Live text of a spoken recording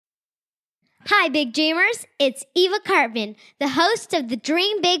Hi, Big Dreamers. It's Eva Cartman, the host of the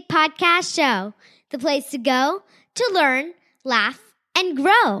Dream Big podcast show, the place to go to learn, laugh, and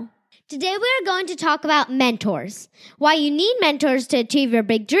grow. Today, we are going to talk about mentors, why you need mentors to achieve your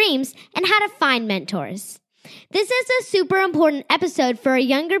big dreams, and how to find mentors. This is a super important episode for our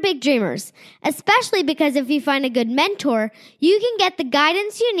younger big dreamers, especially because if you find a good mentor, you can get the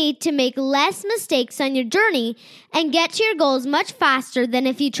guidance you need to make less mistakes on your journey and get to your goals much faster than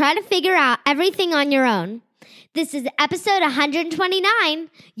if you try to figure out everything on your own. This is episode 129.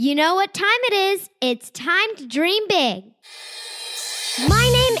 You know what time it is. It's time to dream big.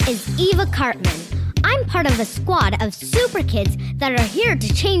 My name is Eva Cartman. I'm part of a squad of super kids that are here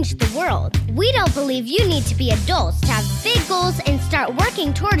to change the world. We don't believe you need to be adults to have big goals and start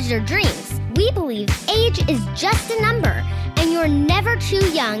working towards your dreams. We believe age is just a number, and you're never too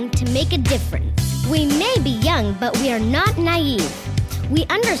young to make a difference. We may be young, but we are not naive. We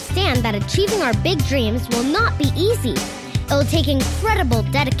understand that achieving our big dreams will not be easy. It will take incredible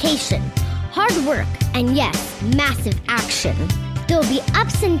dedication, hard work, and yes, massive action. There will be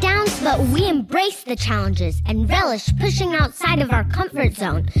ups and downs, but we embrace the challenges and relish pushing outside of our comfort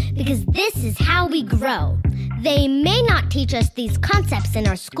zone because this is how we grow. They may not teach us these concepts in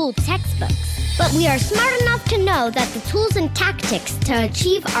our school textbooks, but we are smart enough to know that the tools and tactics to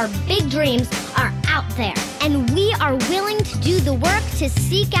achieve our big dreams are out there, and we are willing to do the work to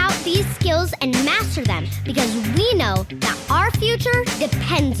seek out these skills and master them because we know that our future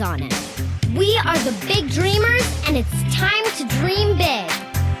depends on it. We are the big dreamers, and it's time to dream big.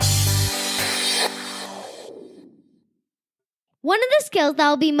 One of the skills that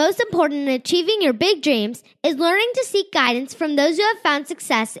will be most important in achieving your big dreams is learning to seek guidance from those who have found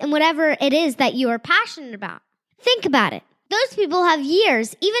success in whatever it is that you are passionate about. Think about it. Those people have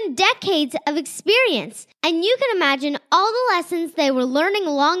years, even decades of experience, and you can imagine all the lessons they were learning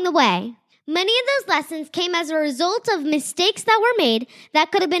along the way. Many of those lessons came as a result of mistakes that were made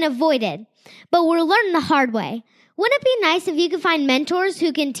that could have been avoided, but were learned the hard way. Wouldn't it be nice if you could find mentors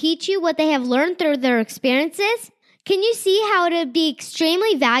who can teach you what they have learned through their experiences? Can you see how it would be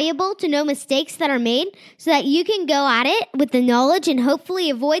extremely valuable to know mistakes that are made so that you can go at it with the knowledge and hopefully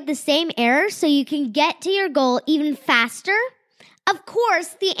avoid the same errors so you can get to your goal even faster? Of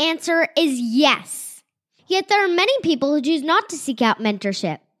course, the answer is yes. Yet there are many people who choose not to seek out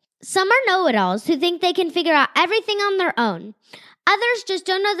mentorship. Some are know-it-alls who think they can figure out everything on their own. Others just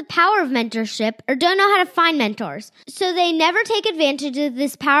don't know the power of mentorship or don't know how to find mentors, so they never take advantage of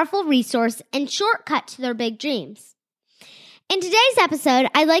this powerful resource and shortcut to their big dreams. In today's episode,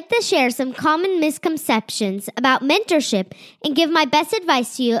 I'd like to share some common misconceptions about mentorship and give my best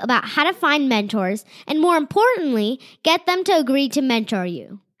advice to you about how to find mentors and, more importantly, get them to agree to mentor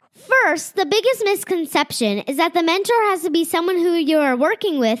you. First, the biggest misconception is that the mentor has to be someone who you are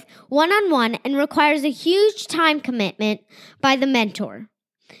working with one-on-one and requires a huge time commitment by the mentor.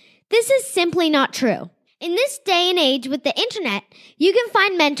 This is simply not true. In this day and age with the internet, you can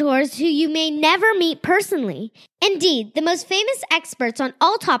find mentors who you may never meet personally. Indeed, the most famous experts on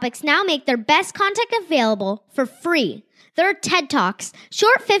all topics now make their best content available for free. There are TED Talks,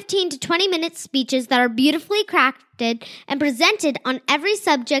 short 15 to 20-minute speeches that are beautifully crafted and presented on every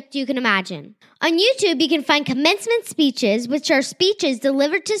subject you can imagine. On YouTube, you can find commencement speeches, which are speeches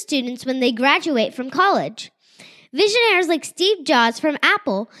delivered to students when they graduate from college. Visionaries like Steve Jobs from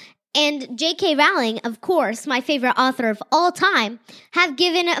Apple and J.K. Rowling, of course, my favorite author of all time, have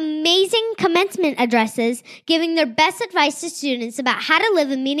given amazing commencement addresses, giving their best advice to students about how to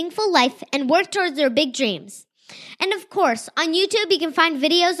live a meaningful life and work towards their big dreams. And of course, on YouTube, you can find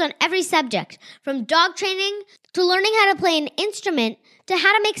videos on every subject, from dog training to learning how to play an instrument to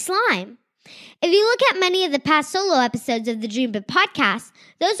how to make slime. If you look at many of the past solo episodes of the Dream Big podcast,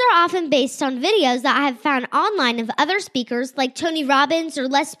 those are often based on videos that I have found online of other speakers like Tony Robbins or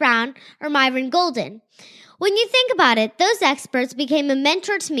Les Brown or Myron Golden. When you think about it, those experts became a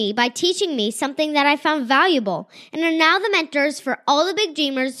mentor to me by teaching me something that I found valuable and are now the mentors for all the big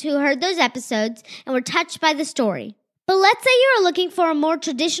dreamers who heard those episodes and were touched by the story. But let's say you are looking for a more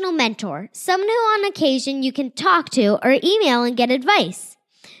traditional mentor, someone who on occasion you can talk to or email and get advice.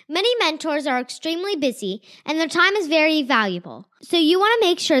 Many mentors are extremely busy and their time is very valuable, so you want to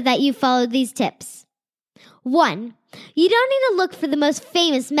make sure that you follow these tips. 1. You don't need to look for the most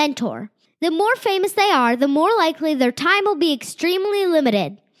famous mentor. The more famous they are, the more likely their time will be extremely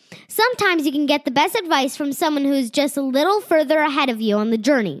limited. Sometimes you can get the best advice from someone who is just a little further ahead of you on the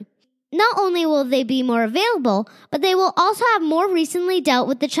journey. Not only will they be more available, but they will also have more recently dealt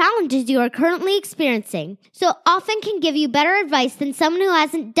with the challenges you are currently experiencing, so often can give you better advice than someone who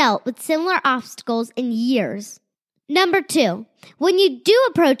hasn't dealt with similar obstacles in years. Number 2, when you do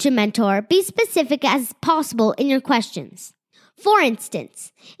approach a mentor, be specific as possible in your questions. For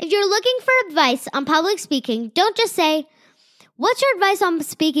instance, if you're looking for advice on public speaking, don't just say, "What's your advice on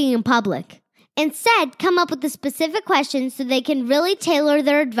speaking in public?" Instead, come up with the specific questions so they can really tailor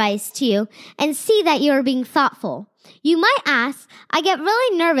their advice to you and see that you are being thoughtful. You might ask, "I get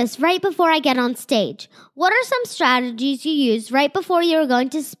really nervous right before I get on stage. What are some strategies you use right before you're going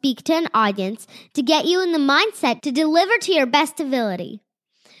to speak to an audience to get you in the mindset to deliver to your best ability?"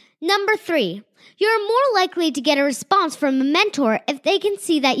 Number 3, you're more likely to get a response from a mentor if they can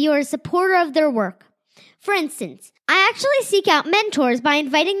see that you are a supporter of their work. For instance, I actually seek out mentors by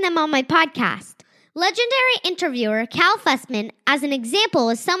inviting them on my podcast. Legendary interviewer Cal Fussman, as an example,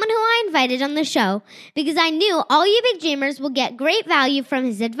 is someone who I invited on the show because I knew all you big dreamers will get great value from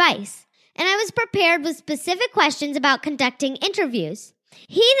his advice. And I was prepared with specific questions about conducting interviews.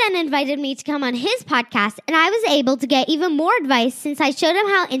 He then invited me to come on his podcast, and I was able to get even more advice since I showed him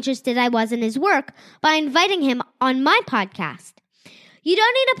how interested I was in his work by inviting him on my podcast. You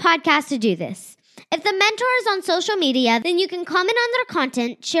don't need a podcast to do this. If the mentor is on social media, then you can comment on their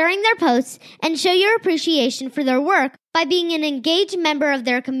content, sharing their posts, and show your appreciation for their work by being an engaged member of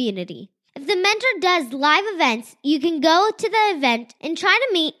their community. If the mentor does live events, you can go to the event and try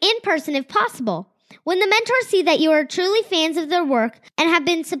to meet in person if possible. When the mentors see that you are truly fans of their work and have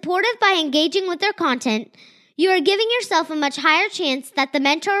been supportive by engaging with their content, you are giving yourself a much higher chance that the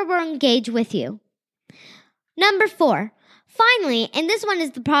mentor will engage with you. Number 4, finally, and this one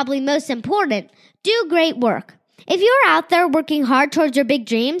is probably most important, do great work. If you're out there working hard towards your big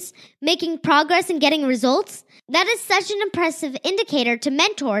dreams, making progress and getting results, that is such an impressive indicator to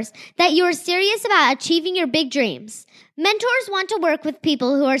mentors that you are serious about achieving your big dreams. Mentors want to work with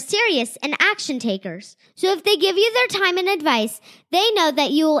people who are serious and action takers. So if they give you their time and advice, they know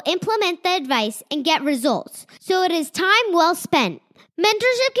that you will implement the advice and get results. So it is time well spent.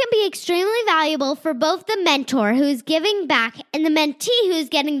 Mentorship can be extremely valuable for both the mentor who is giving back and the mentee who is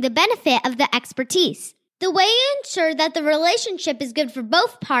getting the benefit of the expertise. The way you ensure that the relationship is good for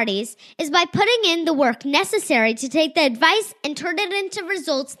both parties is by putting in the work necessary to take the advice and turn it into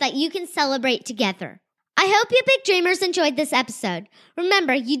results that you can celebrate together. I hope you big dreamers enjoyed this episode.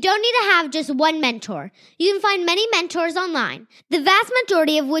 Remember, you don't need to have just one mentor. You can find many mentors online, the vast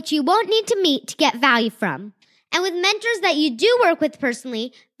majority of which you won't need to meet to get value from. And with mentors that you do work with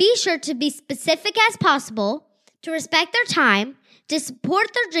personally, be sure to be specific as possible, to respect their time, to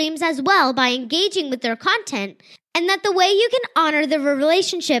support their dreams as well by engaging with their content, and that the way you can honor the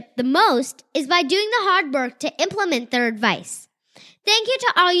relationship the most is by doing the hard work to implement their advice. Thank you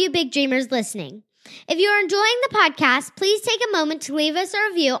to all you big dreamers listening. If you are enjoying the podcast, please take a moment to leave us a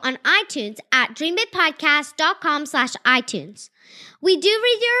review on iTunes at dreambigpodcast.com/iTunes. We do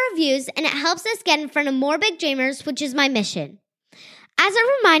read your reviews, and it helps us get in front of more big dreamers, which is my mission. As a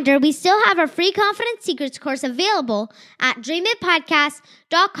reminder, we still have our free Confidence Secrets course available at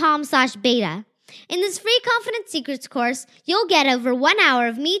dreambigpodcast.com/beta. In this free Confidence Secrets course, you'll get over 1 hour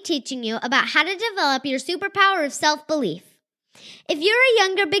of me teaching you about how to develop your superpower of self-belief. If you're a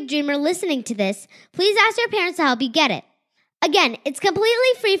younger big dreamer listening to this, please ask your parents to help you get it. Again, it's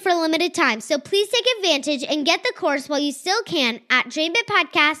completely free for a limited time, so please take advantage and get the course while you still can at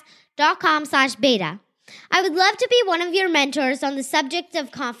dreambigpodcast.com/beta. I would love to be one of your mentors on the subject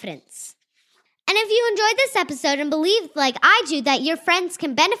of confidence. And if you enjoyed this episode and believe, like I do, that your friends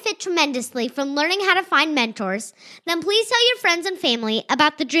can benefit tremendously from learning how to find mentors, then please tell your friends and family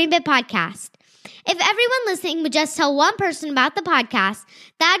about the Dream Big Podcast. If everyone listening would just tell one person about the podcast,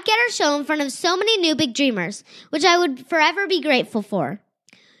 that'd get our show in front of so many new big dreamers, which I would forever be grateful for.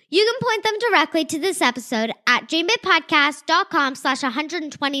 You can point them directly to this episode at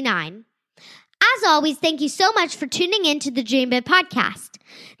dreambigpodcast.com/129. As always, thank you so much for tuning in to the Dream Big Podcast.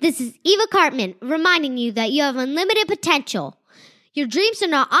 This is Eva Cartman reminding you that you have unlimited potential. Your dreams are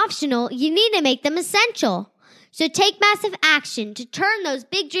not optional, you need to make them essential. So take massive action to turn those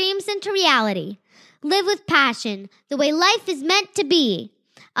big dreams into reality. Live with passion, the way life is meant to be.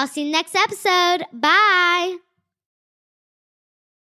 I'll see you next episode. Bye.